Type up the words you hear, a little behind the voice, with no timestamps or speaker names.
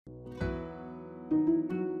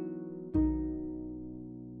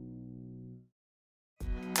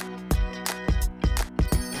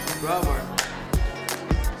Well work.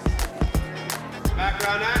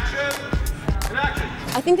 Background action, and action.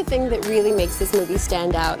 I think the thing that really makes this movie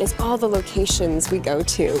stand out is all the locations we go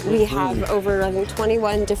to. We have over, I think,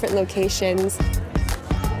 21 different locations.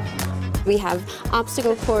 We have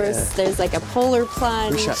obstacle course, there's like a polar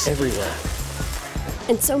plunge. We shot everywhere.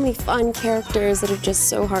 And so many fun characters that are just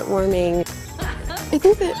so heartwarming. I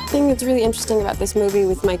think the thing that's really interesting about this movie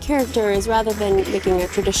with my character is rather than making a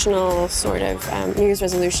traditional sort of New Year's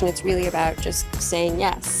resolution, it's really about just saying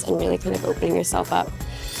yes and really kind of opening yourself up.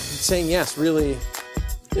 Saying yes really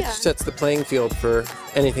it sets the playing field for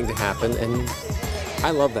anything to happen, and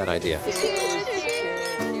I love that idea.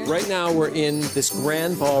 Right now we're in this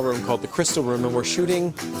grand ballroom called the Crystal Room, and we're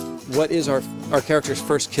shooting what is our character's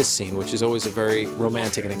first kiss scene, which is always a very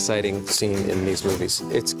romantic and exciting scene in these movies.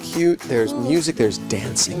 It's cute, there's music, there's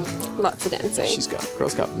dancing. Lots of dancing.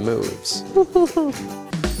 Girl's got moves.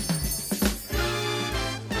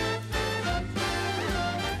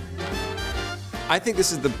 I think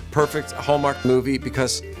this is the perfect Hallmark movie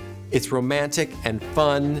because it's romantic and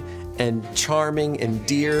fun and charming and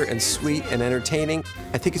dear and sweet and entertaining.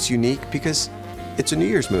 I think it's unique because it's a New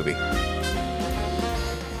Year's movie.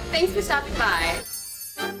 Thanks for stopping by.